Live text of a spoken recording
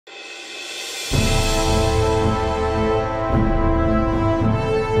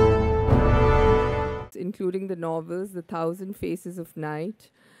including the novels The Thousand Faces of Night,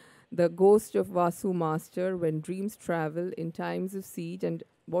 The Ghost of Vasu Master, When Dreams Travel, In Times of Siege, and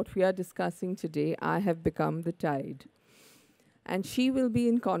what we are discussing today, I Have Become the Tide. And she will be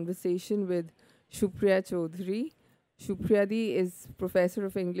in conversation with Supriya Chaudhuri. Supriyadi is Professor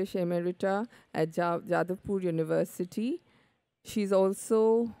of English Emerita at Jadavpur University. She's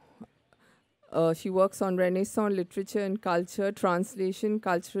also, she works on Renaissance literature and culture, translation,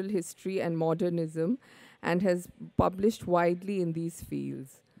 cultural history, and modernism, and has published widely in these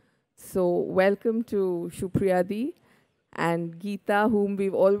fields. So welcome to Supriyadi and Githa, whom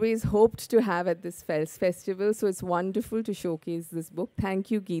we've always hoped to have at this festival. So it's wonderful to showcase this book.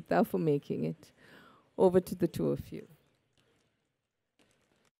 Thank you, Githa, for making it. Over to the two of you.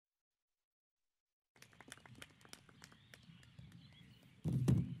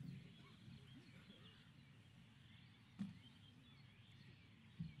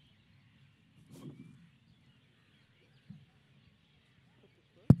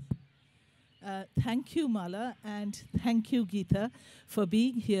 Thank you, Mala, and thank you, Githa, for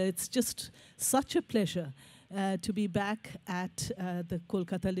being here. It's just such a pleasure to be back at the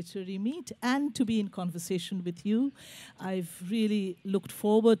Kolkata Literary Meet and to be in conversation with you. I've really looked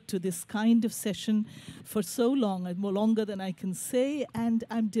forward to this kind of session for so long, and more longer than I can say, and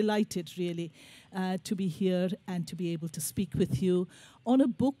I'm delighted, really, to be here and to be able to speak with you on a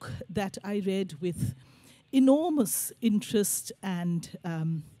book that I read with enormous interest and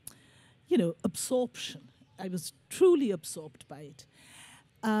absorption. I was truly absorbed by it.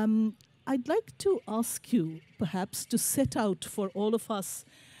 I'd like to ask you, perhaps, to set out for all of us,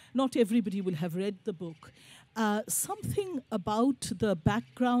 not everybody will have read the book, something about the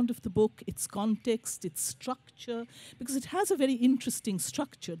background of the book, its context, its structure, because it has a very interesting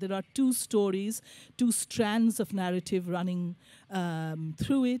structure. There are two stories, two strands of narrative running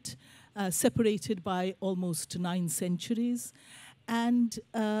through it, separated by almost 9 centuries. And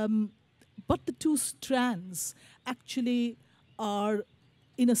but the two strands actually are,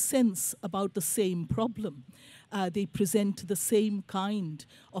 in a sense, about the same problem. They present the same kind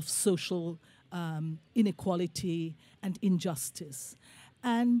of social inequality and injustice.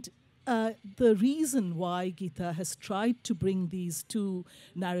 And the reason why Githa has tried to bring these two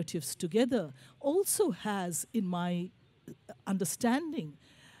narratives together also has, in my understanding,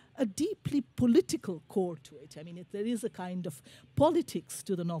 a deeply political core to it. I mean, there is a kind of politics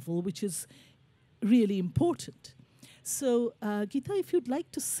to the novel, which is really important. So, Githa, if you'd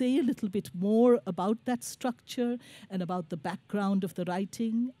like to say a little bit more about that structure and about the background of the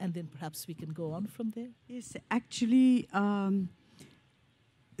writing, and then perhaps we can go on from there. Yes, actually,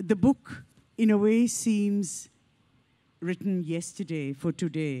 the book, in a way, seems written yesterday for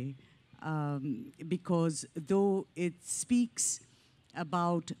today, because though it speaks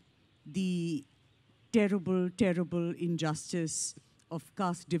about the terrible, terrible injustice of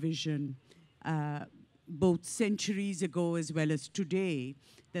caste division, both centuries ago as well as today,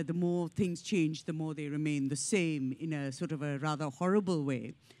 that the more things change, the more they remain the same in a sort of a rather horrible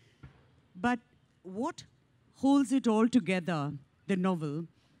way. But what holds it all together, the novel,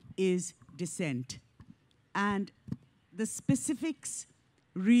 is dissent. And the specifics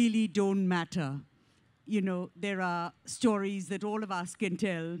really don't matter. You know, there are stories that all of us can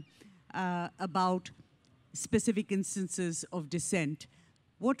tell about specific instances of dissent.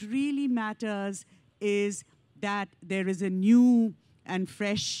 What really matters is that there is a new and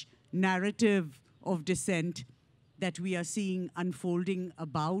fresh narrative of dissent that we are seeing unfolding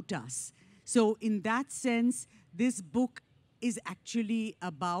about us. So in that sense, this book is actually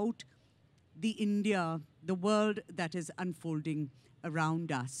about the India, the world that is unfolding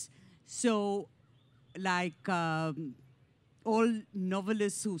around us. So like all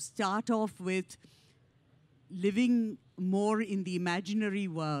novelists who start off with living more in the imaginary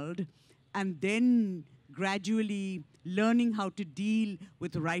world and then gradually learning how to deal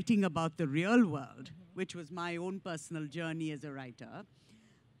with writing about the real world, which was my own personal journey as a writer,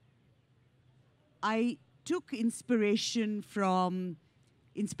 I took inspiration from,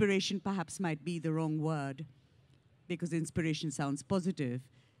 inspiration perhaps might be the wrong word, because inspiration sounds positive.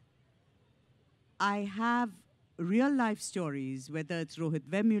 I have real life stories, whether it's Rohit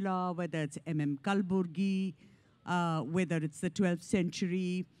Vemula, whether it's M.M. Kalburgi, whether it's the 12th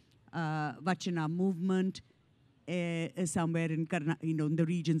century Vachana movement somewhere in, in the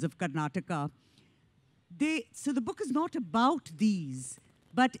regions of Karnataka. So the book is not about these,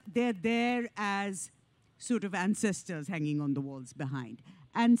 but they're there as sort of ancestors hanging on the walls behind.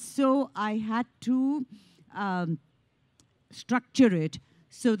 And so I had to structure it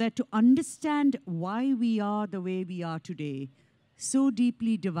so that to understand why we are the way we are today, so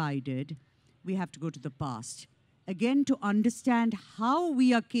deeply divided, we have to go to the past. Again, to understand how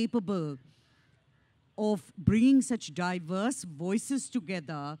we are capable of bringing such diverse voices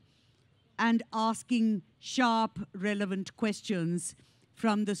together and asking sharp, relevant questions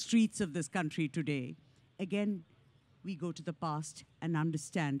from the streets of this country today. Again, we go to the past and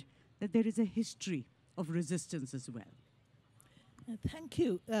understand that there is a history of resistance as well. Thank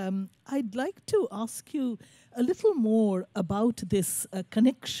you. I'd like to ask you a little more about this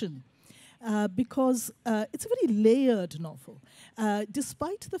connection because it's a very layered novel.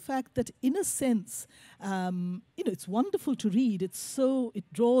 Despite the fact that, in a sense, it's wonderful to read. It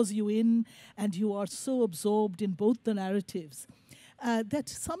draws you in, and you are so absorbed in both the narratives that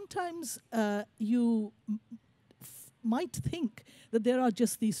sometimes you might think that there are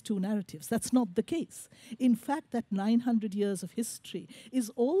just these two narratives. That's not the case. In fact, that 900 years of history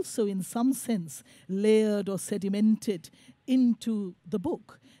is also, in some sense, layered or sedimented into the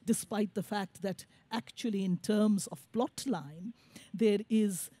book, despite the fact that actually, in terms of plot line, there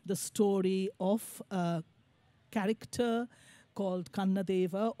is the story of a character called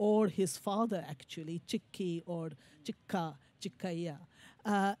Kannadeva, or his father, actually, Chikki or Chikkaya.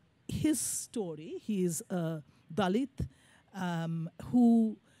 His story, he is a Dalit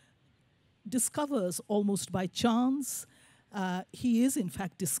who discovers almost by chance, he is in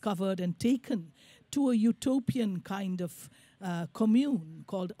fact discovered and taken to a utopian kind of commune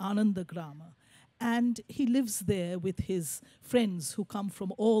called Anandagrama. And he lives there with his friends who come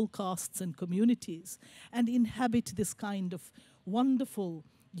from all castes and communities and inhabit this kind of wonderful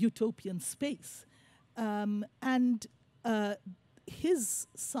utopian space. And his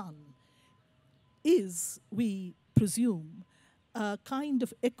son is, we presume, a kind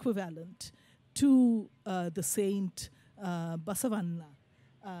of equivalent to the saint Basavanna.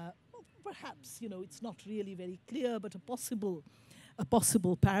 Perhaps, it's not really very clear, but a possible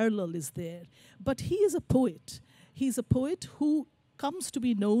parallel is there. But he is a poet. He's a poet who comes to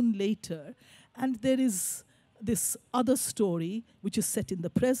be known later, and there is this other story which is set in the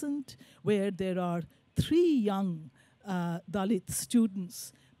present, where there are 3 young Dalit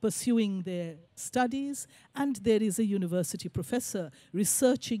students pursuing their studies, and there is a university professor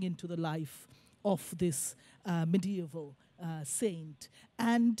researching into the life of this medieval saint,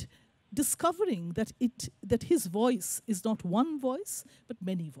 and discovering that his voice is not one voice, but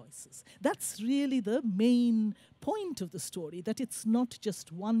many voices. That's really the main point of the story, that it's not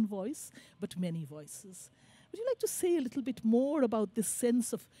just one voice, but many voices. Would you like to say a little bit more about this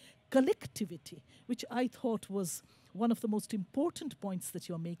sense of collectivity, which I thought was one of the most important points that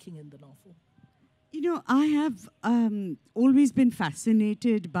you're making in the novel? I have always been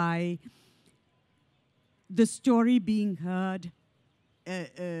fascinated by the story being heard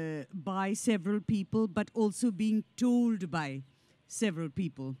by several people, but also being told by several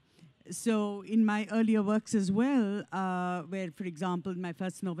people. So in my earlier works as well, where, for example, in my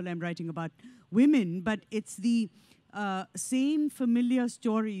first novel, I'm writing about women, but it's the same familiar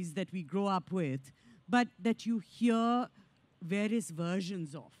stories that we grow up with, but that you hear various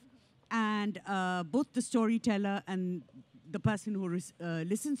versions of. And both the storyteller and the person who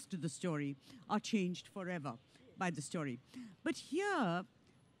listens to the story are changed forever by the story. But here,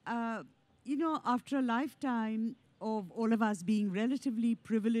 after a lifetime of all of us being relatively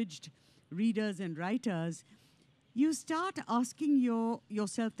privileged readers and writers, you start asking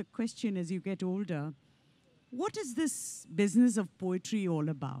yourself the question as you get older, what is this business of poetry all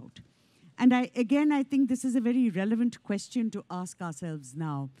about? And I think this is a very relevant question to ask ourselves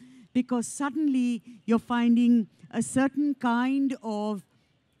now, because suddenly you're finding a certain kind of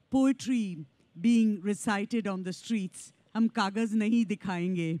poetry being recited on the streets. Hum kagaz nahi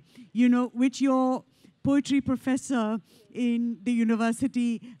dikhayenge, which your poetry professor in the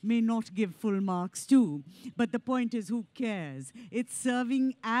university may not give full marks to. But the point is, who cares? It's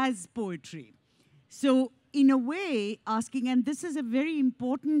serving as poetry. So in a way, asking, and this is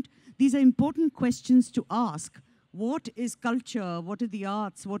these are important questions to ask. What is culture? What are the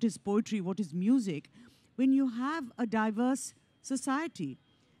arts? What is poetry? What is music? When you have a diverse society.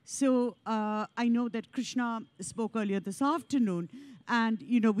 So I know that Krishna spoke earlier this afternoon, and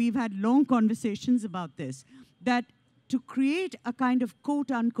we've had long conversations about this, that to create a kind of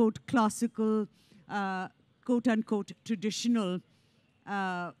quote-unquote classical, quote-unquote traditional,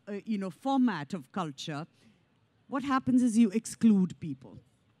 format of culture, what happens is you exclude people.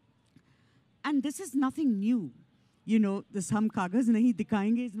 And this is nothing new. This hum kagaz nahi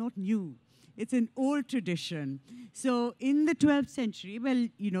dikhayenge is not new. It's an old tradition. So in the 12th century,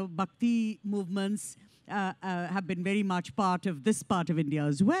 Bhakti movements have been very much part of this part of India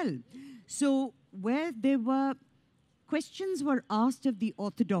as well. So where questions were asked of the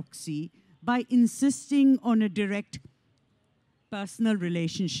orthodoxy by insisting on a direct personal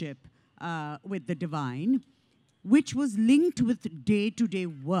relationship with the divine, which was linked with day-to-day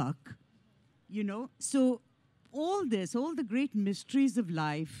work, you know. So all this, all the great mysteries of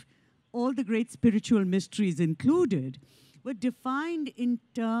life, all the great spiritual mysteries included, were defined in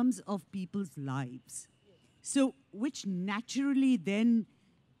terms of people's lives. So, which naturally then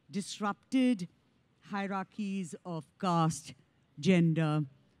disrupted hierarchies of caste, gender,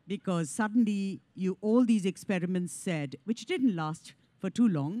 because suddenly all these experiments said, which didn't last for too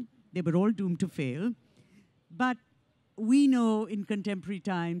long, they were all doomed to fail. But we know in contemporary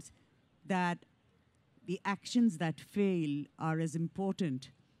times that the actions that fail are as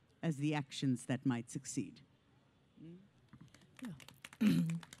important as the actions that might succeed.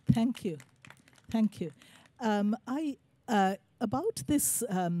 Thank you. Thank you. About this,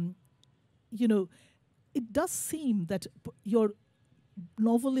 you know, it does seem that your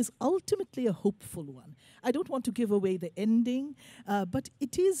novel is ultimately a hopeful one. I don't want to give away the ending, but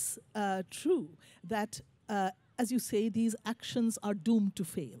it is true that, as you say, these actions are doomed to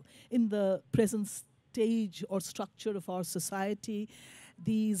fail. In the present stage or structure of our society,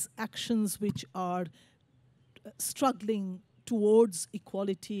 these actions which are struggling towards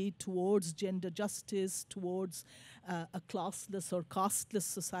equality, towards gender justice, towards a classless or casteless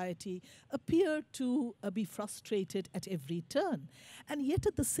society, appear to be frustrated at every turn. And yet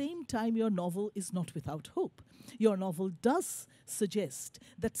at the same time, your novel is not without hope. Your novel does suggest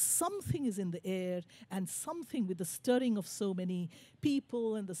that something is in the air, and something, with the stirring of so many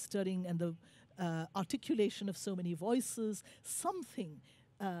people and the stirring and the articulation of so many voices, something,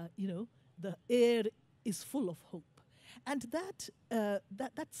 the air is full of hope. And that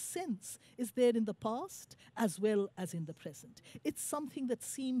sense is there in the past as well as in the present. It's something that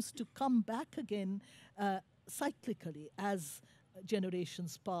seems to come back again cyclically as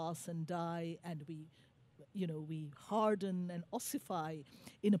generations pass and die, and we harden and ossify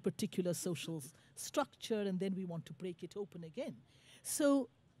in a particular social structure, and then we want to break it open again. So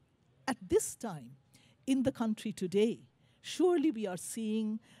at this time, in the country today, surely we are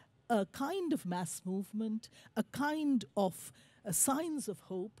seeing a kind of mass movement, a kind of signs of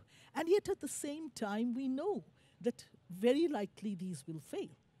hope, and yet at the same time we know that very likely these will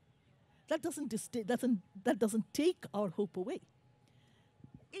fail. That doesn't take our hope away.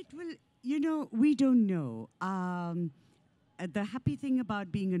 It will, we don't know. The happy thing about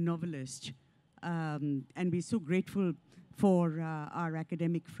being a novelist, and we're so grateful for our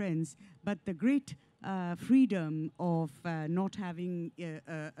academic friends, but the great freedom of not having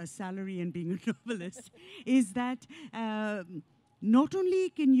a salary and being a novelist is that not only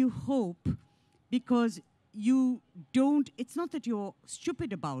can you hope, because you don't, it's not that you're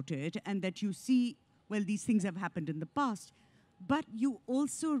stupid about it and that you see, well, these things have happened in the past, but you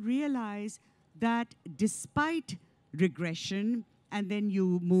also realize that despite regression, and then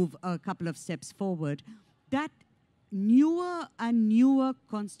you move a couple of steps forward, that newer and newer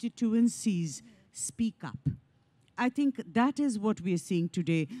constituencies speak up. I think that is what we are seeing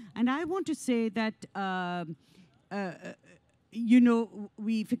today. And I want to say that,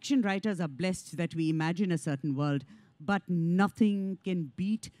 we fiction writers are blessed that we imagine a certain world, but nothing can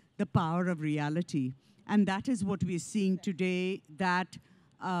beat the power of reality. And that is what we're seeing today, that,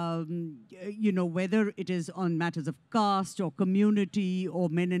 whether it is on matters of caste or community or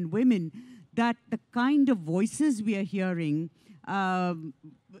men and women, that the kind of voices we are hearing, I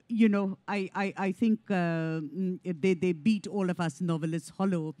think they beat all of us novelists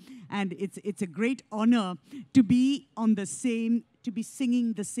hollow. And it's a great honor to be to be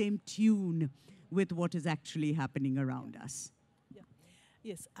singing the same tune with what is actually happening around us.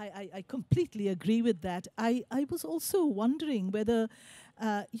 Yes, I completely agree with that. I was also wondering whether,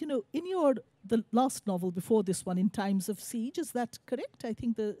 in the last novel before this one, In Times of Siege, is that correct? I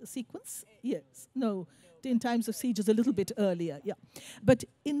think the sequence? Yes. No, In Times of Siege is a little bit earlier, yeah. But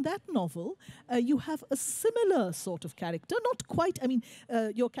in that novel, you have a similar sort of character, not quite,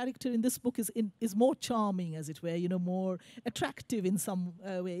 your character in this book is more charming, as it were, more attractive in some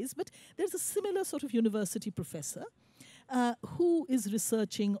ways, but there's a similar sort of university professor who is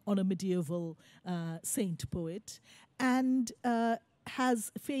researching on a medieval saint poet, and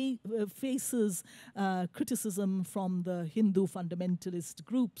faces criticism from the Hindu fundamentalist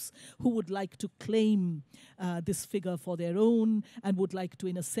groups who would like to claim this figure for their own, and would like to,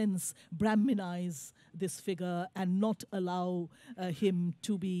 in a sense, Brahminize this figure and not allow him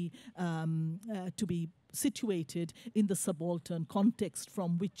to be situated in the subaltern context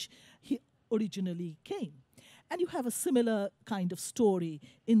from which he originally came. And you have a similar kind of story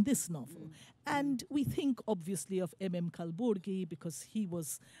in this novel. And we think, obviously, of M.M. Kalburgi because he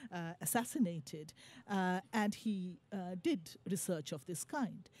was assassinated and he did research of this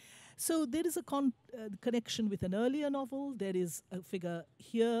kind. So there is a connection with an earlier novel. There is a figure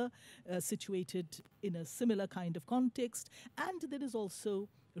here situated in a similar kind of context. And there is also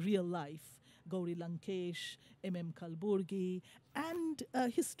real life, Gauri Lankesh, M.M. Kalburgi, and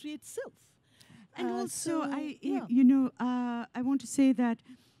history itself. And also, yeah. I want to say that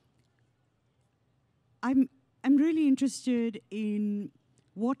I'm really interested in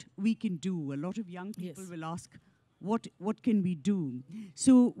what we can do. A lot of young people will ask, what can we do?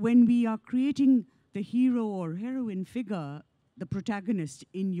 So when we are creating the hero or heroine figure, the protagonist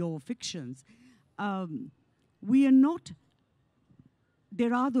in your fictions, we are not.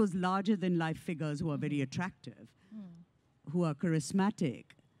 There are those larger than life figures who are very attractive, who are charismatic,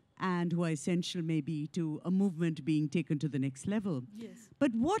 and who are essential maybe to a movement being taken to the next level. Yes.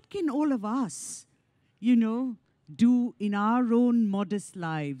 But what can all of us, do in our own modest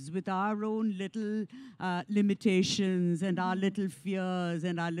lives with our own little limitations and our little fears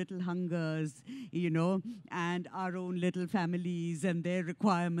and our little hungers, and our own little families and their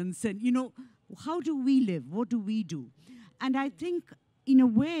requirements, and, how do we live? What do we do? And I think, in a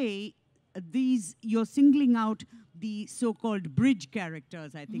way, you're singling out the so-called bridge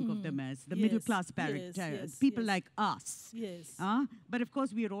characters, I think of them as, the middle-class characters, people like us. Yes. But of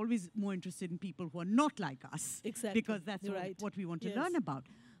course, we are always more interested in people who are not like us. Exactly. Because that's right. what we want to learn about.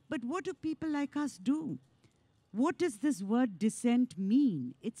 But what do people like us do? What does this word dissent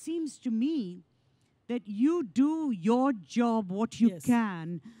mean? It seems to me that you do your job, what you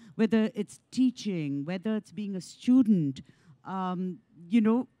can, whether it's teaching, whether it's being a student,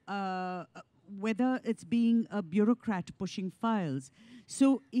 whether it's being a bureaucrat pushing files.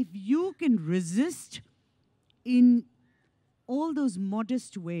 So if you can resist in all those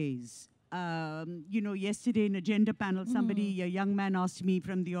modest ways, yesterday in a gender panel, a young man asked me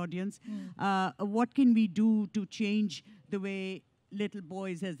from the audience, what can we do to change the way little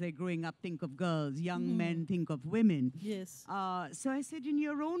boys as they're growing up think of girls, young men think of women? Yes. So I said, in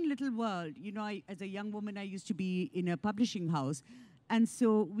your own little world, as a young woman, I used to be in a publishing house. And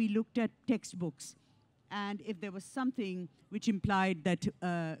so we looked at textbooks. And if there was something which implied that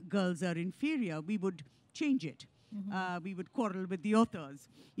girls are inferior, we would change it. We would quarrel with the authors.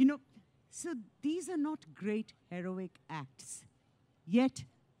 So these are not great heroic acts. Yet,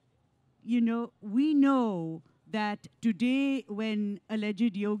 we know that today when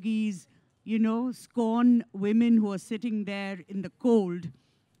alleged yogis, scorn women who are sitting there in the cold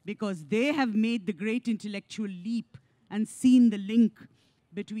because they have made the great intellectual leap and seen the link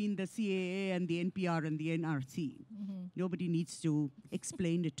between the CAA and the NPR and the NRC. Nobody needs to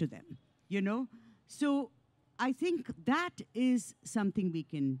explain it to them, So I think that is something we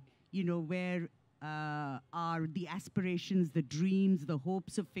can, where are the aspirations, the dreams, the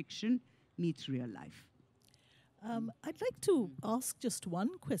hopes of fiction meets real life. I'd like to ask just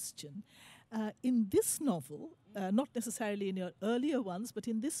one question. In this novel, not necessarily in your earlier ones, but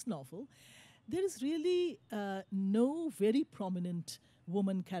in this novel, there is really no very prominent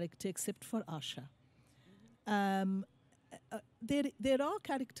woman character except for Asha. There are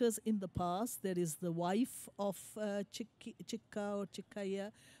characters in the past. There is the wife of Chikka or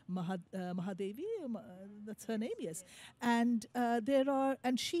Chikkaya Mahadevi, that's her name, yes. And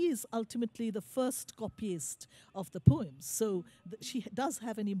and she is ultimately the first copyist of the poems. So she does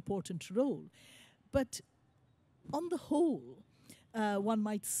have an important role. But on the whole, one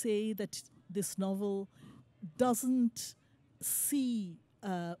might say that this novel doesn't see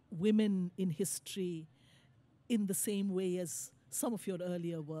women in history in the same way as some of your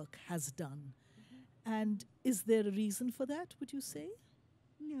earlier work has done. And is there a reason for that, would you say?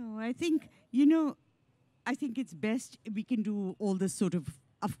 No, I think, I think it's best we can do all this sort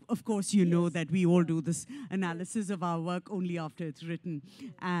of course, you know that we all do this analysis of our work only after it's written.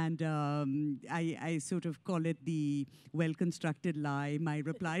 And I sort of call it the well-constructed lie, my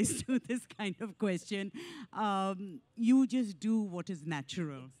replies to this kind of question. You just do what is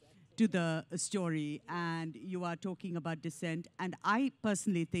natural to the story, and you are talking about dissent. And I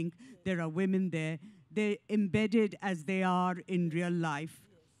personally think there are women there. They're embedded as they are in real life.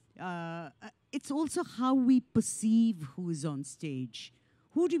 It's also how we perceive who is on stage.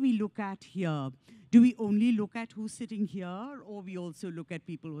 Who do we look at here? Do we only look at who's sitting here, or we also look at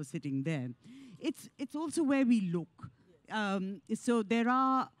people who are sitting there? It's also where we look. So there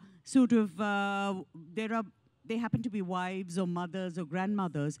are sort of, they happen to be wives or mothers or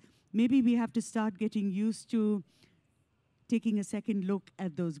grandmothers. Maybe we have to start getting used to taking a second look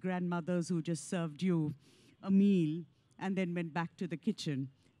at those grandmothers who just served you a meal and then went back to the kitchen,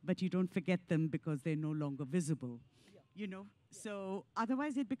 but you don't forget them because they're no longer visible. You know, so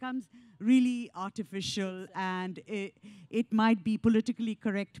otherwise it becomes really artificial, and it might be politically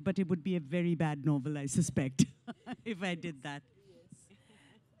correct, but it would be a very bad novel, I suspect, if I did that.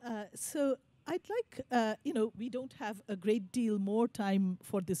 So I'd like, we don't have a great deal more time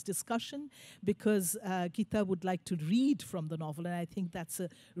for this discussion because Githa would like to read from the novel, and I think that's a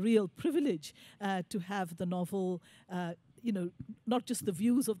real privilege to have the novel, not just the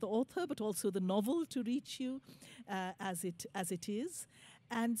views of the author, but also the novel to reach you as it is.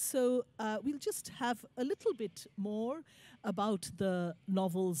 And so we'll just have a little bit more about the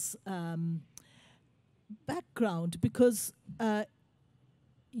novel's background, because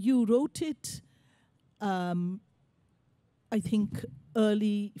you wrote it, I think,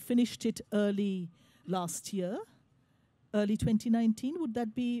 finished it early last year, early 2019. Would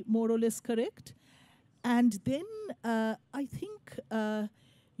that be more or less correct? And then I think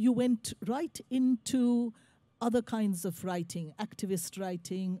you went right into other kinds of writing, activist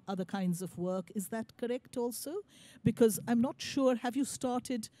writing, other kinds of work. Is that correct also? Because I'm not sure, have you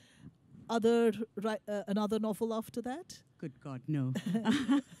started another novel after that? Good God, no.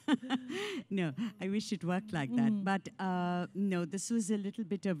 No, I wish it worked like that. But no, this was a little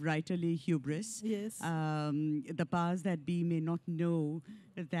bit of writerly hubris. Yes. The powers that be may not know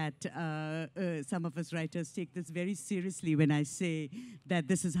that some of us writers take this very seriously when I say that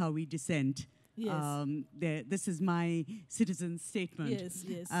this is how we dissent. Yes. This is my citizen statement. Yes,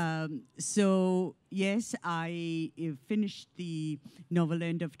 yes. So, yes, I finished the novel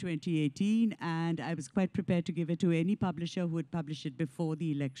end of 2018, and I was quite prepared to give it to any publisher who would publish it before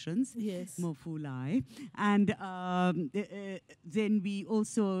the elections. Yes. Mofulai. And then we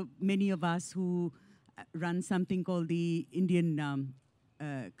also, many of us who run something called the Indian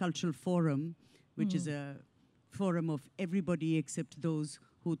Cultural Forum, which is a forum of everybody except those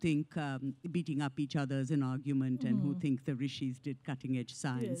who think beating up each other is an argument and who think the rishis did cutting-edge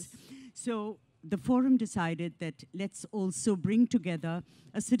science. Yes. So the forum decided that let's also bring together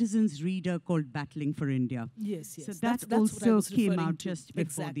a citizens' reader called Battling for India. Yes, yes. So That's that what I also was came referring out to. just before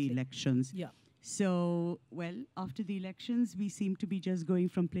Exactly. the elections. Yeah. So, well, after the elections, we seem to be just going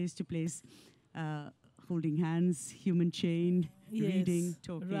from place to place, holding hands, human chain, Yes. reading,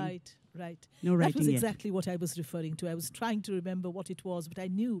 talking. Right, right. No That writing was yet. exactly what I was referring to. I was trying to remember what it was, but I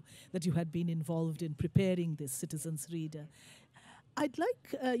knew that you had been involved in preparing this Citizens Reader. I'd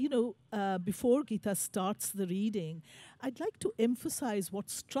like, before Githa starts the reading, I'd like to emphasize what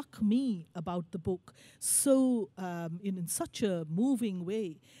struck me about the book so in such a moving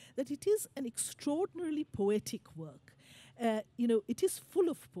way, that it is an extraordinarily poetic work. It is full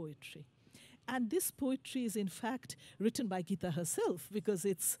of poetry. And this poetry is, in fact, written by Githa herself, because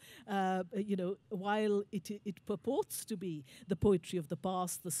it's, while it purports to be the poetry of the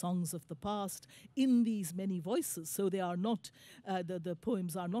past, the songs of the past, in these many voices. So they are not, the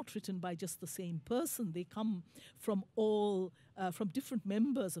poems are not written by just the same person. They come from from different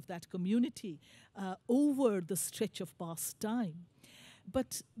members of that community over the stretch of past time.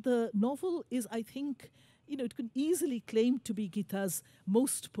 But the novel is, I think, it can easily claim to be Githa's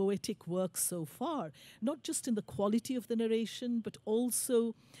most poetic work so far, not just in the quality of the narration, but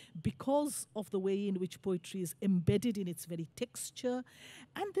also because of the way in which poetry is embedded in its very texture.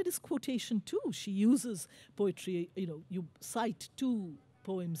 And there is quotation too. She uses poetry, you cite two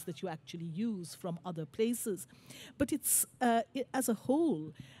poems that you actually use from other places. But it's, as a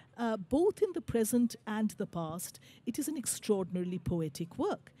whole, both in the present and the past, it is an extraordinarily poetic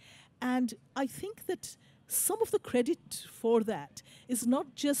work. And I think that some of the credit for that is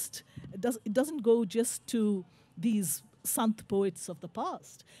not just, it doesn't go just to these Sant poets of the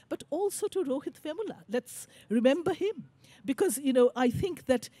past, but also to Rohit Vemula. Let's remember him. Because, I think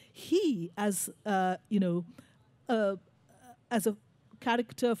that he, as a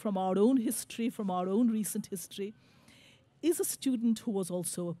character from our own history, from our own recent history, is a student who was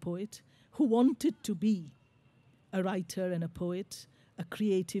also a poet, who wanted to be a writer and a poet, a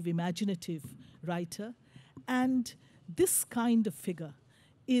creative, imaginative writer. And this kind of figure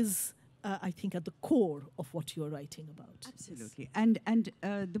is, I think, at the core of what you're writing about. Absolutely. And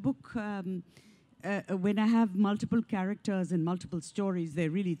the book, when I have multiple characters and multiple stories, there are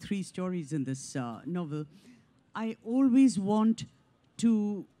really 3 stories in this novel, I always want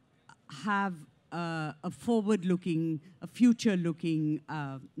to have a forward-looking, a future-looking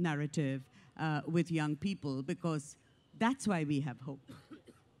narrative with young people, because that's why we have hope.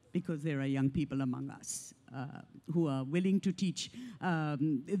 Because there are young people among us who are willing to teach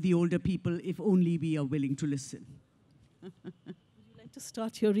the older people, if only we are willing to listen. Would you like to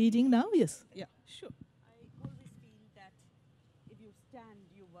start your reading now? Yes. Yeah, sure.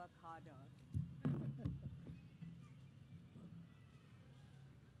 work harder.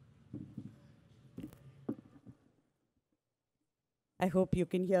 I hope you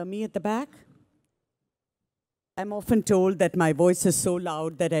can hear me at the back. I'm often told that my voice is so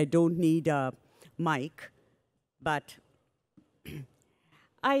loud that I don't need a mic, but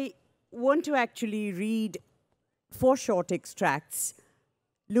I want to actually read 4 short extracts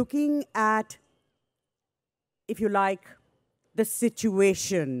looking at, if you like, the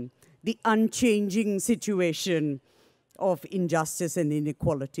situation, the unchanging situation of injustice and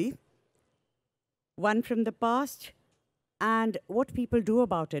inequality. One from the past, and what people do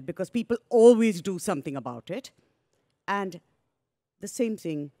about it, because people always do something about it, and the same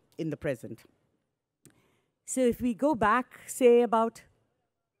thing in the present. So if we go back, say, about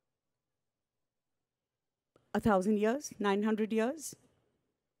 1,000 years, 900 years,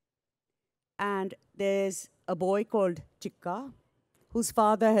 and there's a boy called Chikka, whose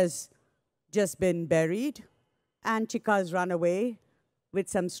father has just been buried, and Chikka has run away with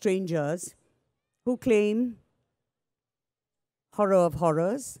some strangers who claim, horror of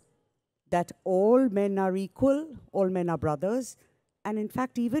horrors, that all men are equal, all men are brothers, and in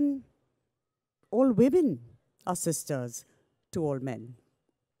fact, even all women are sisters to all men.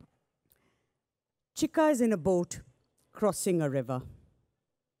 Chikka is in a boat crossing a river.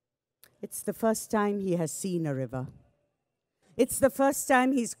 It's the first time he has seen a river. It's the first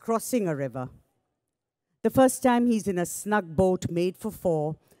time he's crossing a river. The first time he's in a snug boat made for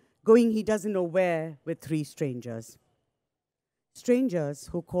 4, going he doesn't know where with 3 strangers. Strangers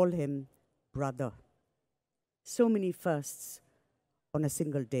who call him brother. So many firsts on a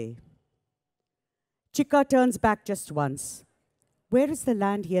single day. Chikka turns back just once. Where is the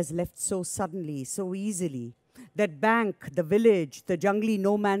land he has left so suddenly, so easily? That bank, the village, the jungly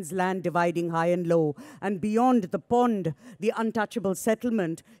no man's land dividing high and low, and beyond the pond, the untouchable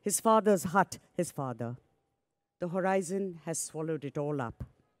settlement, his father's hut, his father. The horizon has swallowed it all up.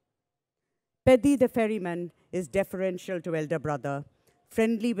 Peddi the ferryman is deferential to elder brother,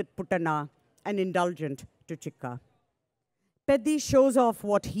 friendly with Putana, and indulgent to Chikka. Peddi shows off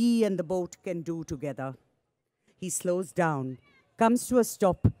what he and the boat can do together. He slows down, comes to a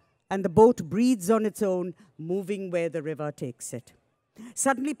stop, and the boat breathes on its own, moving where the river takes it.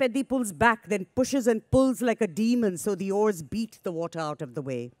 Suddenly, Peddi pulls back, then pushes and pulls like a demon, so the oars beat the water out of the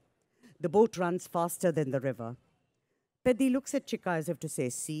way. The boat runs faster than the river. Peddi looks at Chikka as if to say,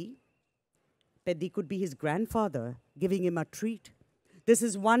 see? Peddi could be his grandfather, giving him a treat. This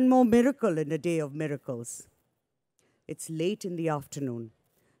is one more miracle in a day of miracles. It's late in the afternoon.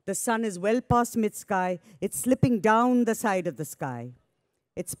 The sun is well past mid-sky. It's slipping down the side of the sky.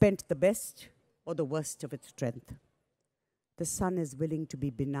 It's spent the best or the worst of its strength. The sun is willing to be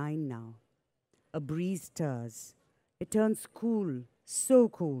benign now. A breeze stirs. It turns cool, so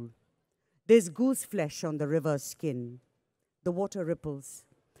cool. There's goose flesh on the river's skin. The water ripples.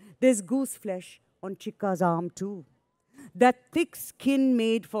 There's goose flesh on Chikka's arm too. That thick skin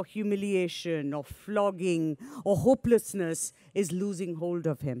made for humiliation or flogging or hopelessness is losing hold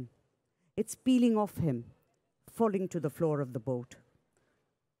of him. It's peeling off him, falling to the floor of the boat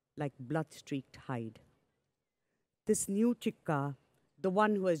like blood-streaked hide. This new Chikka, the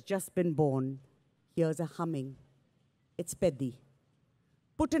one who has just been born, hears a humming. It's Peddi.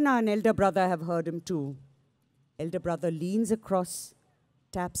 Putana and elder brother have heard him too. Elder brother leans across,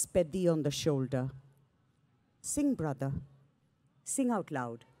 taps Peddi on the shoulder. Sing, brother. Sing out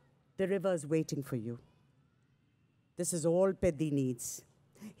loud. The river's waiting for you. This is all Peddi needs.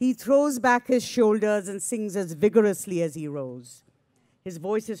 He throws back his shoulders and sings as vigorously as he rows. His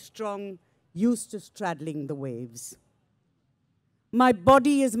voice is strong, used to straddling the waves. My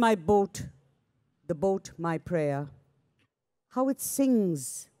body is my boat, the boat my prayer. How it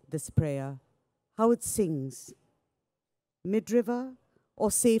sings, this prayer, how it sings. Mid-river or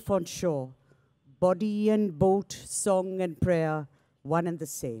safe on shore, body and boat, song and prayer, one and the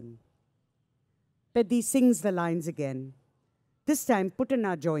same. Peddi sings the lines again. This time,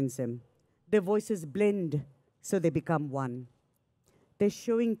 Putana joins him. Their voices blend, so they become one. They're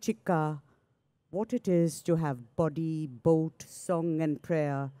showing Chikka what it is to have body, boat, song, and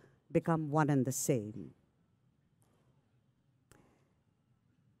prayer become one and the same.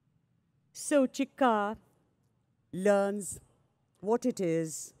 So Chikka learns what it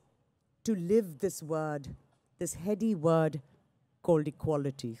is to live this word, this heady word called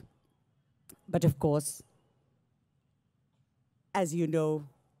equality. But of course, as you know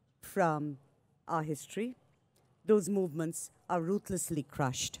from our history, those movements are ruthlessly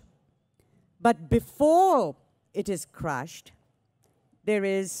crushed. But before it is crushed, there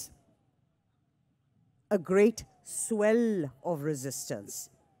is a great swell of resistance.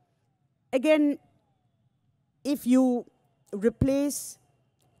 Again, if you replace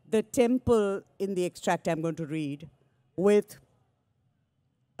the temple in the extract I'm going to read with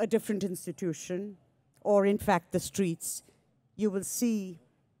a different institution, or in fact the streets, you will see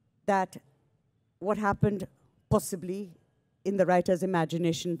that what happened possibly in the writer's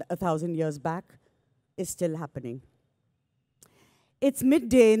imagination 1,000 years back is still happening. It's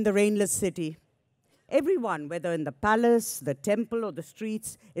midday in the rainless city. Everyone, whether in the palace, the temple, or the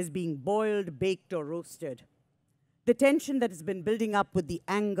streets, is being boiled, baked, or roasted. The tension that has been building up with the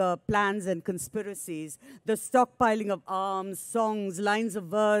anger, plans, and conspiracies, the stockpiling of arms, songs, lines of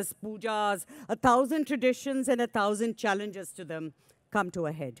verse, pujas, 1,000 traditions and 1,000 challenges to them, come to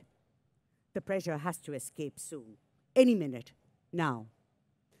a head. The pressure has to escape soon, any minute, now.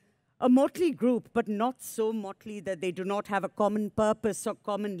 A motley group, but not so motley that they do not have a common purpose or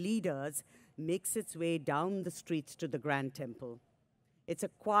common leaders, makes its way down the streets to the Grand Temple. It's a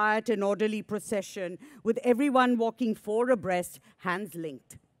quiet and orderly procession with everyone walking four abreast, hands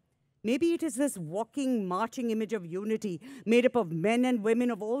linked. Maybe it is this walking, marching image of unity made up of men and women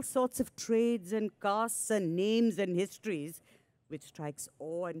of all sorts of trades and castes and names and histories, which strikes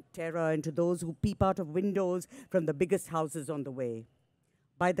awe and terror into those who peep out of windows from the biggest houses on the way.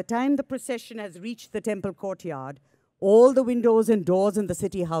 By the time the procession has reached the temple courtyard, all the windows and doors in the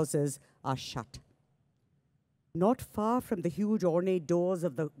city houses are shut. Not far from the huge ornate doors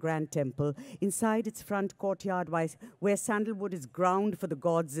of the Grand Temple, inside its front courtyard where sandalwood is ground for the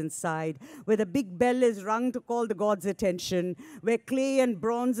gods inside, where the big bell is rung to call the gods' attention, where clay and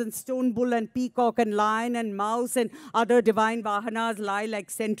bronze and stone bull and peacock and lion and mouse and other divine vahanas lie like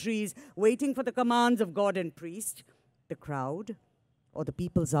sentries, waiting for the commands of god and priest, the crowd, or the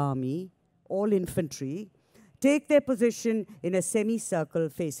people's army, all infantry, take their position in a semicircle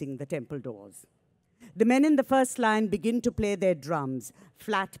facing the temple doors. The men in the first line begin to play their drums,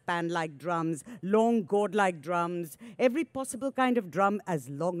 flat pan-like drums, long gourd-like drums, every possible kind of drum as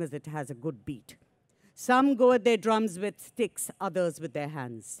long as it has a good beat. Some go at their drums with sticks, others with their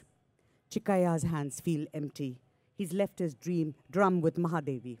hands. Chikaya's hands feel empty. He's left his drum with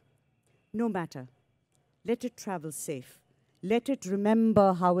Mahadevi. No matter. Let it travel safe. Let it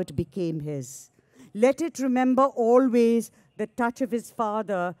remember how it became his. Let it remember always the touch of his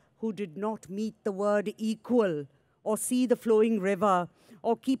father, who did not meet the word equal, or see the flowing river,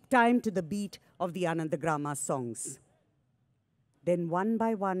 or keep time to the beat of the Anandagrama songs. Then one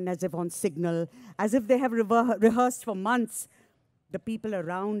by one, as if on signal, as if they have rehearsed for months, the people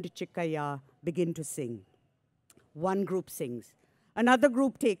around Chikaya begin to sing. One group sings, another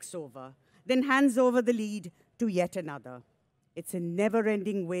group takes over, then hands over the lead to yet another. It's a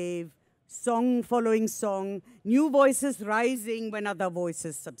never-ending wave, song following song, new voices rising when other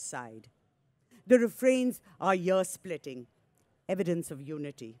voices subside. The refrains are ear-splitting, evidence of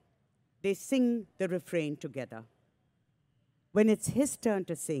unity. They sing the refrain together. When it's his turn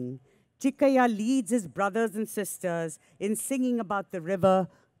to sing, Chikaya leads his brothers and sisters in singing about the river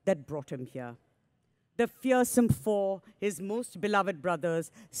that brought him here. The fearsome four, his most beloved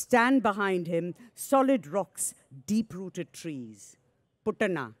brothers, stand behind him, solid rocks, deep-rooted trees.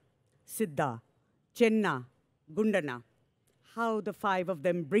 Putana, Siddha, Chenna, Gundana. How the five of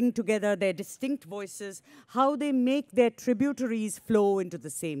them bring together their distinct voices, how they make their tributaries flow into the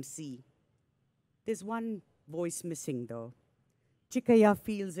same sea. There's one voice missing, though. Chikaya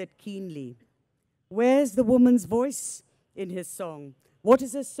feels it keenly. Where's the woman's voice in his song? What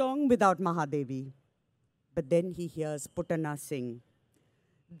is his song without Mahadevi? But then he hears Putana sing,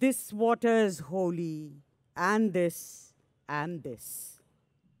 "This water is holy, and this, and this."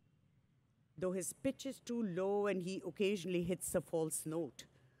 Though his pitch is too low and he occasionally hits a false note,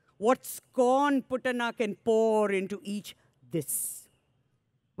 what scorn Putana can pour into each this.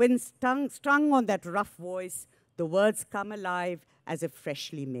 When strung on that rough voice, the words come alive as if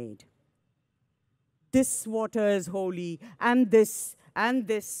freshly made. This water is holy, and this,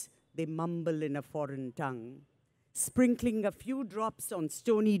 they mumble in a foreign tongue, sprinkling a few drops on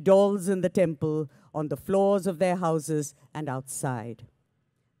stony dolls in the temple, on the floors of their houses, and outside.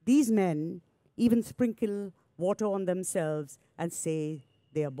 These men even sprinkle water on themselves and say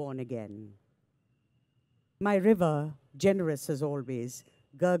they are born again. My river, generous as always,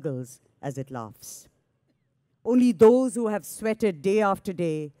 gurgles as it laughs. Only those who have sweated day after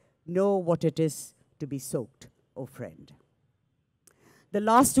day know what it is to be soaked, oh friend. The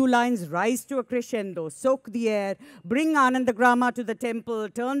last two lines rise to a crescendo, soak the air, bring Anandagrama to the temple,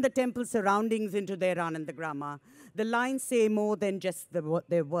 turn the temple surroundings into their Anandagrama. The lines say more than just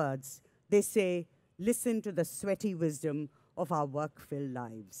their words. They say, listen to the sweaty wisdom of our work-filled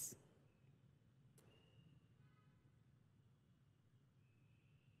lives.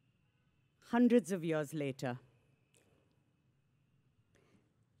 hundreds of years later,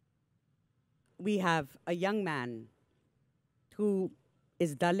 we have a young man who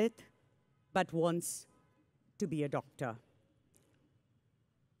is Dalit but wants to be a doctor.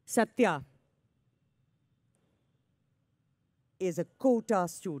 Satya is a quota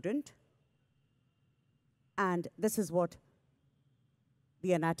student, and this is what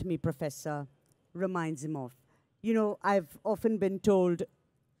the anatomy professor reminds him of. You know, I've often been told,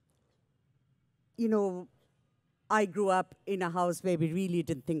 you know, I grew up in a house where we really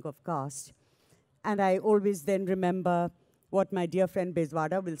didn't think of caste. And I always then remember what my dear friend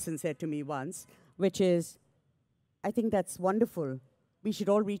Bezwada Wilson said to me once, which is, I think that's wonderful. We should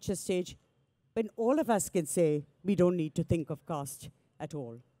all reach a stage when all of us can say we don't need to think of caste at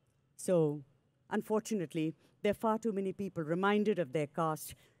all. So, unfortunately, there are far too many people reminded of their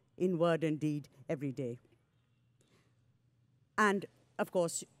caste in word and deed every day. And, of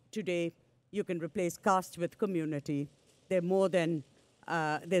course, today you can replace caste with community. There's more than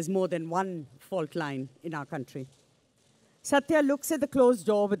one fault line in our country. Satya looks at the closed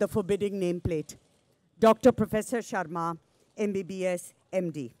door with a forbidding nameplate. Dr. Professor Sharma, MBBS,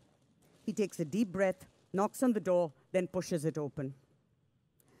 MD. He takes a deep breath, knocks on the door, then pushes it open.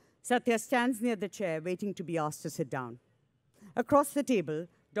 Satya stands near the chair, waiting to be asked to sit down. Across the table,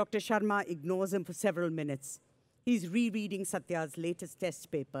 Dr. Sharma ignores him for several minutes. He's rereading Satya's latest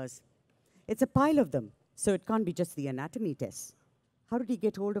test papers. It's a pile of them, so it can't be just the anatomy tests. How did he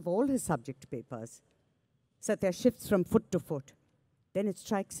get hold of all his subject papers? Satya shifts from foot to foot. Then it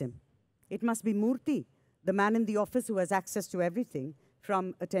strikes him. It must be Murthy, the man in the office who has access to everything,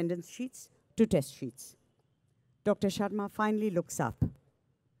 from attendance sheets to test sheets. Dr. Sharma finally looks up.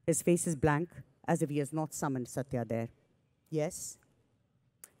 His face is blank, as if he has not summoned Satya there. Yes?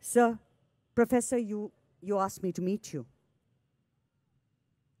 Sir, Professor, you asked me to meet you.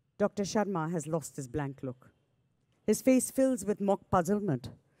 Dr. Sharma has lost his blank look. His face fills with mock puzzlement.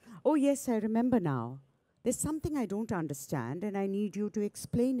 Oh, yes, I remember now. There's something I don't understand, and I need you to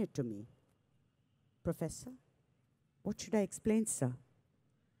explain it to me. Professor? What should I explain, sir?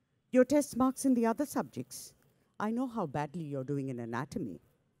 Your test marks in the other subjects. I know how badly you're doing in anatomy.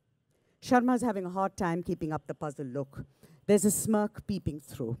 Sharma's having a hard time keeping up the puzzled look. There's a smirk peeping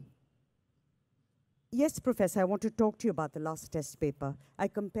through. Yes, Professor, I want to talk to you about the last test paper. I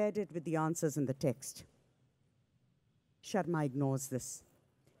compared it with the answers in the text. Sharma ignores this.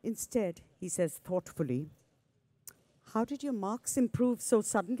 Instead, he says thoughtfully, how did your marks improve so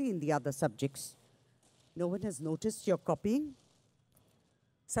suddenly in the other subjects? No one has noticed your copying?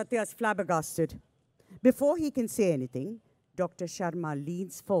 Satya's flabbergasted. Before he can say anything, Dr. Sharma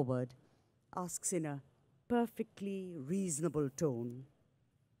leans forward, asks in a perfectly reasonable tone,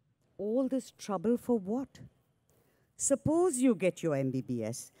 all this trouble for what? Suppose you get your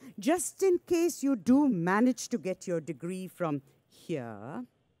MBBS. Just in case you do manage to get your degree from here,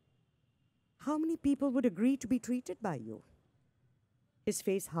 how many people would agree to be treated by you? His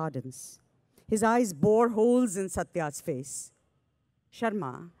face hardens. His eyes bore holes in Satya's face.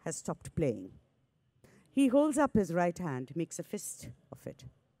 Sharma has stopped playing. He holds up his right hand, makes a fist of it.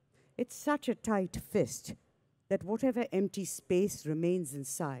 It's such a tight fist that whatever empty space remains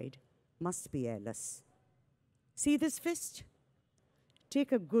inside must be airless. See this fist?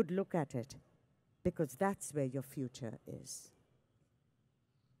 Take a good look at it, because that's where your future is.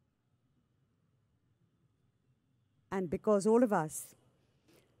 And because all of us,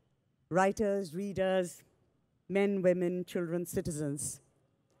 writers, readers, men, women, children, citizens,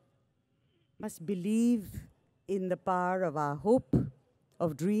 must believe in the power of our hope,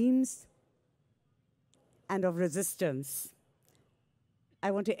 of dreams, and of resistance,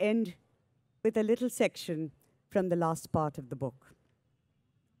 I want to end with a little section from the last part of the book.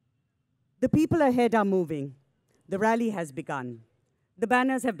 The people ahead are moving. The rally has begun. The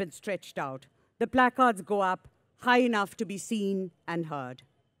banners have been stretched out. The placards go up high enough to be seen and heard.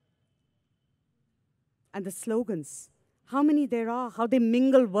 And the slogans, how many there are, how they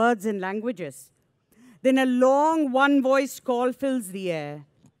mingle words and languages. Then a long one-voiced call fills the air.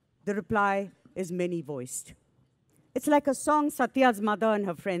 The reply is many-voiced. It's like a song Satya's mother and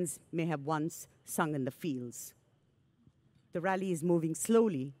her friends may have once sung in the fields. The rally is moving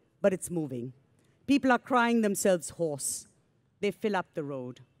slowly, but it's moving. People are crying themselves hoarse. They fill up the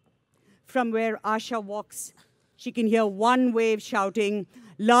road. From where Asha walks, she can hear one wave shouting,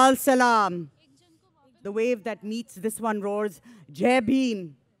 Lal Salam. The wave that meets this one roars, Jai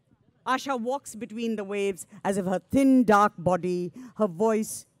Bhim. Asha walks between the waves as if her thin, dark body, her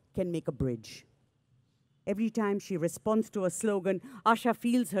voice can make a bridge. Every time she responds to a slogan, Asha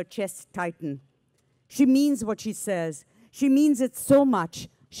feels her chest tighten. She means what she says. She means it so much,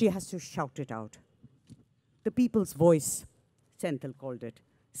 She has to shout it out. The people's voice, Senthil called it.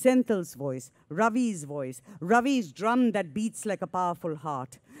 Senthil's voice, Ravi's drum that beats like a powerful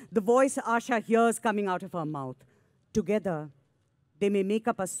heart. The voice Asha hears coming out of her mouth. Together, they may make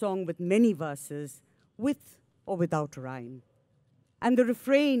up a song with many verses, with or without rhyme. And the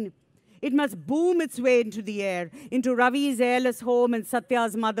refrain, it must boom its way into the air, into Ravi's airless home and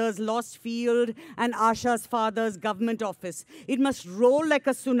Satya's mother's lost field and Asha's father's government office. It must roll like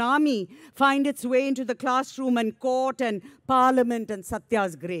a tsunami, find its way into the classroom and court and parliament and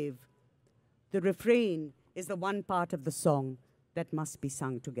Satya's grave. The refrain is the one part of the song that must be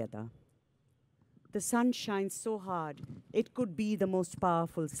sung together. The sun shines so hard, it could be the most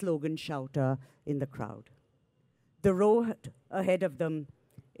powerful slogan shouter in the crowd. The road ahead of them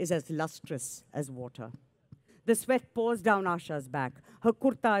is as lustrous as water. The sweat pours down Asha's back. Her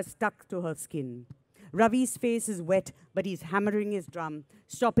kurta is stuck to her skin. Ravi's face is wet, but he's hammering his drum,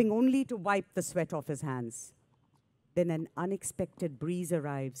 stopping only to wipe the sweat off his hands. Then an unexpected breeze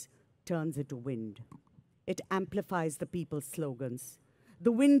arrives, turns into wind. It amplifies the people's slogans.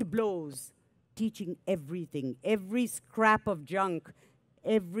 The wind blows, teaching everything, every scrap of junk,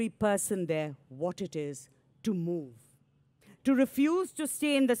 every person there, what it is to move, to refuse to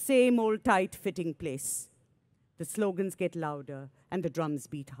stay in the same old tight-fitting place. The slogans get louder and the drums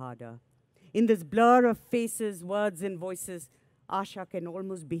beat harder. In this blur of faces, words, and voices, Asha can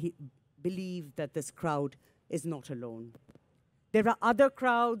almost believe that this crowd is not alone. There are other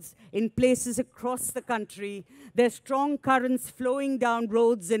crowds in places across the country. There are strong currents flowing down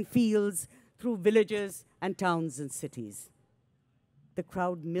roads and fields, through villages and towns and cities. The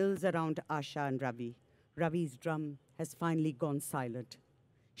crowd mills around Asha and Ravi. Ravi's drum has finally gone silent.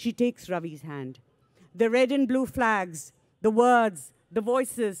 She takes Ravi's hand. The red and blue flags, the words, the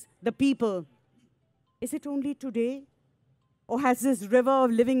voices, the people. Is it only today? Or has this river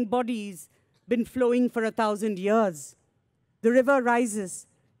of living bodies been flowing for 1,000 years? The river rises.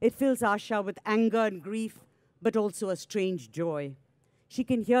 It fills Asha with anger and grief, but also a strange joy. She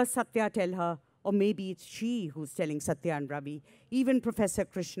can hear Satya tell her, or maybe it's she who's telling Satya and Ravi, even Professor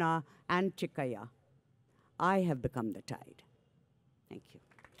Krishna and Chikkaya. I have become the tide. Thank you.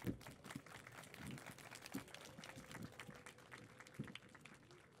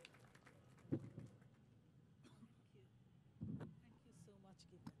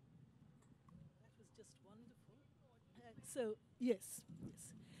 So, yes.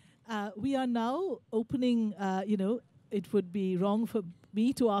 We are now opening, it would be wrong for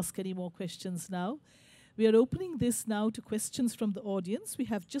me to ask any more questions now. We are opening this now to questions from the audience. We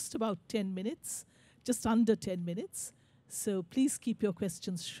have just about 10 minutes, just under 10 minutes. So please keep your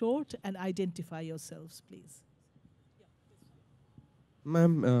questions short and identify yourselves, please.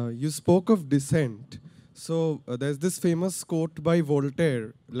 Ma'am, you spoke of dissent. So there's this famous quote by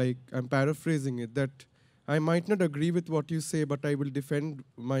Voltaire, like I'm paraphrasing it, that I might not agree with what you say, but I will defend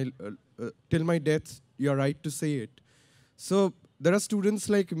till my death your right to say it. So there are students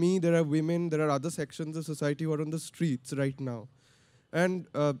like me, there are women, there are other sections of society who are on the streets right now. And,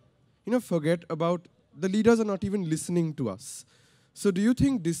 forget about the leaders are not even listening to us. So do you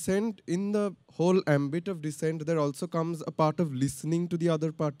think dissent, in the whole ambit of dissent, there also comes a part of listening to the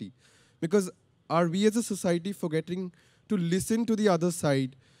other party? Because are we as a society forgetting to listen to the other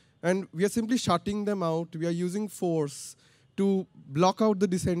side? And we are simply shutting them out. We are using force to block out the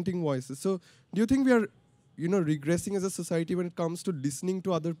dissenting voices. So do you think we are, regressing as a society when it comes to listening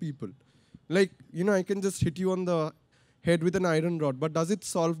to other people? Like, I can just hit you on the head with an iron rod, but does it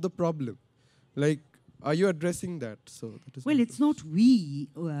solve the problem? Like, are you addressing that? So that is well, it's not we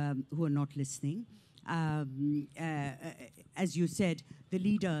who are not listening. As you said, the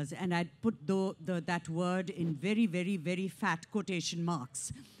leaders, and I'd put that word in very, very, very fat quotation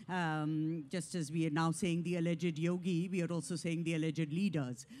marks. Just as we are now saying the alleged yogi, we are also saying the alleged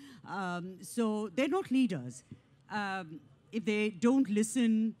leaders. So they're not leaders. If they don't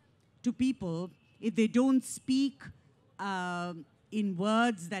listen to people, if they don't speak in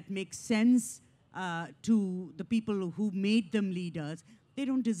words that make sense to the people who made them leaders, they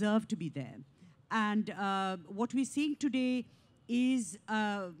don't deserve to be there. And what we're seeing today is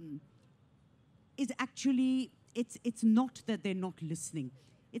actually, it's not that they're not listening.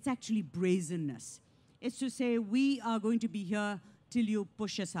 It's actually brazenness. It's to say, we are going to be here till you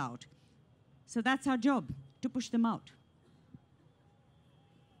push us out. So that's our job, to push them out.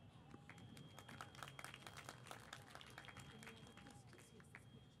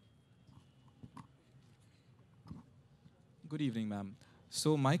 Good evening, ma'am.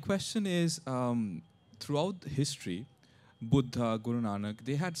 So my question is, throughout history, Buddha, Guru Nanak,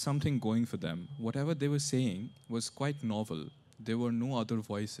 they had something going for them. Whatever they were saying was quite novel. There were no other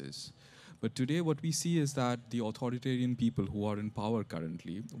voices. But today what we see is that the authoritarian people who are in power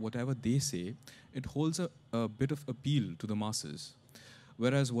currently, whatever they say, it holds a bit of appeal to the masses.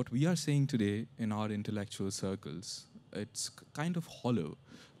 Whereas what we are saying today in our intellectual circles, it's kind of hollow,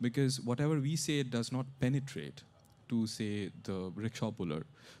 because whatever we say, it does not penetrate to, say, the rickshaw puller.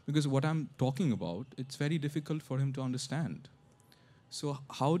 Because what I'm talking about, it's very difficult for him to understand. So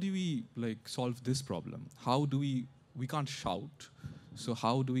how do we solve this problem? How do we can't shout, so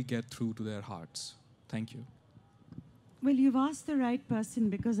how do we get through to their hearts? Thank you. Well, you've asked the right person,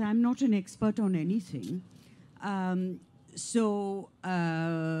 because I'm not an expert on anything. I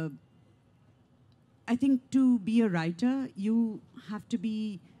think to be a writer, you have to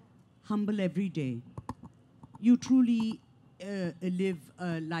be humble every day. You truly live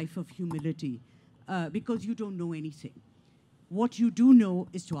a life of humility, because you don't know anything. What you do know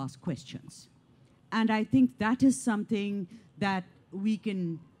is to ask questions. And I think that is something that we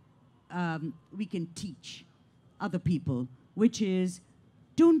can teach other people, which is,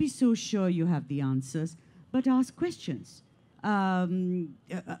 don't be so sure you have the answers, but ask questions.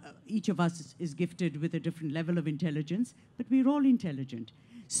 Each of us is gifted with a different level of intelligence, but we're all intelligent.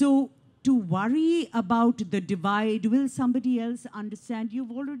 So to worry about the divide, will somebody else understand?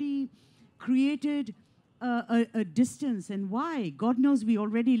 You've already created a distance, and why? God knows we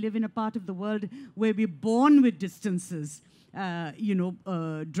already live in a part of the world where we're born with distances,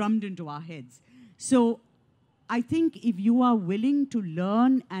 drummed into our heads. So I think if you are willing to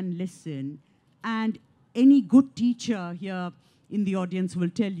learn and listen, and any good teacher here in the audience will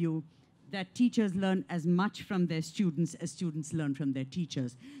tell you that teachers learn as much from their students as students learn from their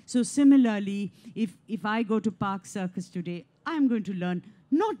teachers. So similarly, if I go to Park Circus today, I'm going to learn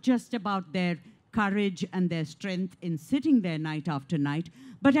not just about their courage and their strength in sitting there night after night,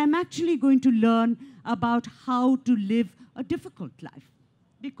 but I'm actually going to learn about how to live a difficult life.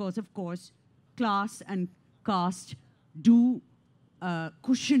 Because, of course, class and caste do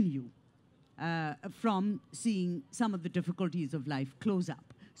cushion you from seeing some of the difficulties of life close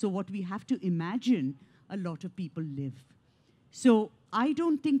up. So what we have to imagine, a lot of people live. So I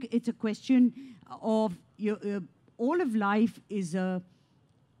don't think it's a question of, all of life is a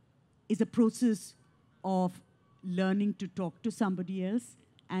process of learning to talk to somebody else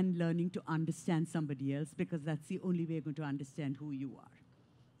and learning to understand somebody else, because that's the only way you're going to understand who you are.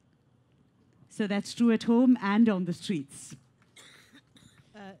 So that's true at home and on the streets.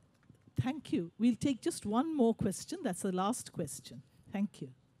 Thank you. We'll take just one more question. That's the last question. Thank you.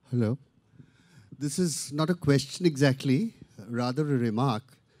 Hello. This is not a question exactly, rather a remark.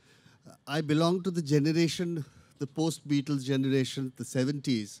 I belong to the generation, the post-Beatles generation, the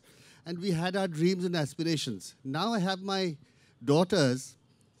 70s, and we had our dreams and aspirations. Now I have my daughters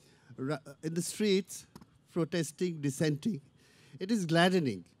in the streets protesting, dissenting. It is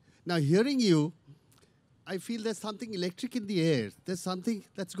gladdening. Now hearing you, I feel there's something electric in the air. There's something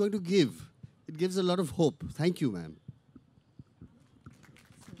that's going to give. It gives a lot of hope. Thank you, ma'am.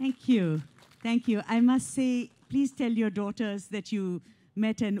 Thank you. Thank you. I must say, please tell your daughters that you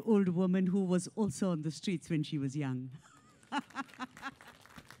met an old woman who was also on the streets when she was young.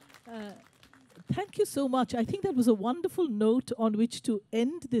 Thank you so much. I think that was a wonderful note on which to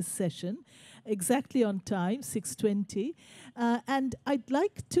end this session, exactly on time, 6:20. And I'd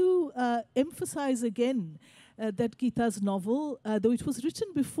like to emphasize again that Githa's novel, though it was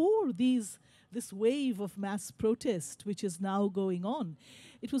written before this wave of mass protest, which is now going on,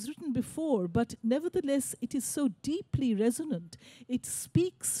 it was written before, but nevertheless, it is so deeply resonant. It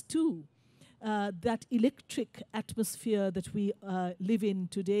speaks to that electric atmosphere that we live in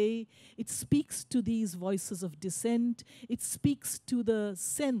today. It speaks to these voices of dissent. It speaks to the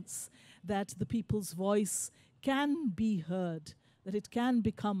sense that the people's voice can be heard, that it can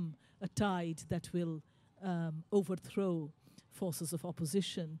become a tide that will overthrow forces of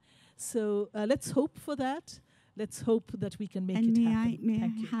opposition. So let's hope for that. Let's hope that we can make it happen. May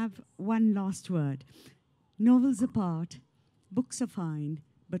I have one last word? Novels apart, books are fine,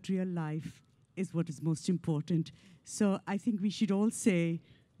 but real life is what is most important. So I think we should all say,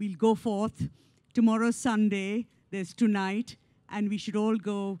 we'll go forth. Tomorrow's Sunday, there's tonight, and we should all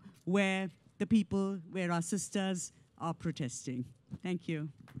go where the people, where our sisters are protesting. Thank you.